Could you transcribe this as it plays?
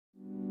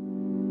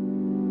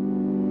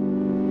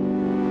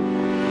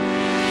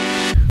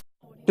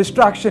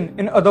Distraction,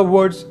 in other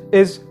words,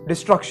 is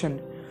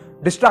destruction.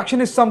 Distraction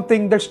is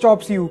something that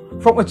stops you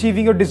from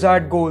achieving your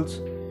desired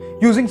goals.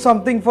 Using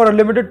something for a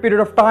limited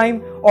period of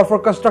time or for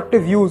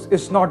constructive use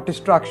is not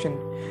distraction.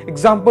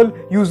 Example,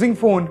 using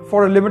phone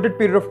for a limited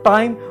period of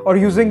time or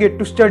using it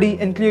to study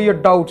and clear your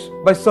doubts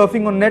by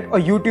surfing on net or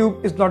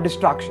YouTube is not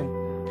distraction.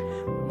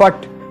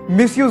 But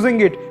misusing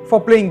it for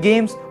playing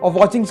games or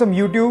watching some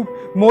YouTube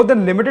more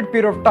than limited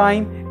period of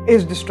time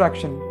is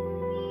distraction.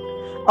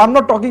 I'm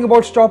not talking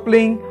about stop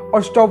playing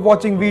or stop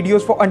watching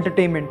videos for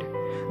entertainment.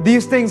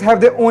 These things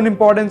have their own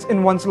importance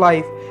in one's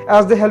life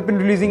as they help in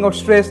releasing out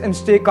stress and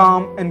stay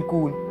calm and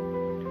cool.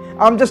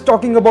 I'm just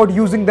talking about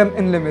using them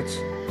in limits.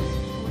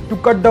 To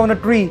cut down a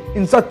tree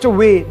in such a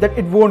way that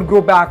it won't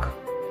grow back,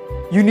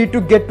 you need to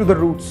get to the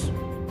roots.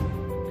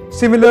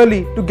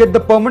 Similarly, to get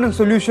the permanent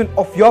solution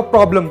of your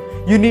problem,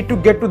 you need to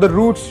get to the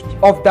roots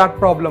of that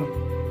problem.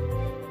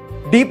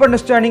 Deep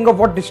understanding of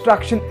what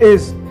distraction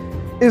is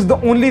the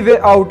only way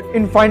out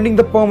in finding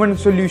the permanent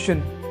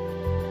solution.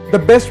 The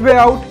best way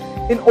out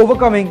in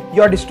overcoming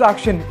your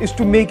distraction is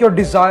to make your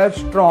desire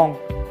strong.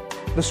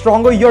 The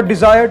stronger your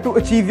desire to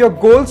achieve your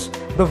goals,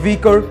 the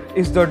weaker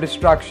is the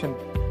distraction.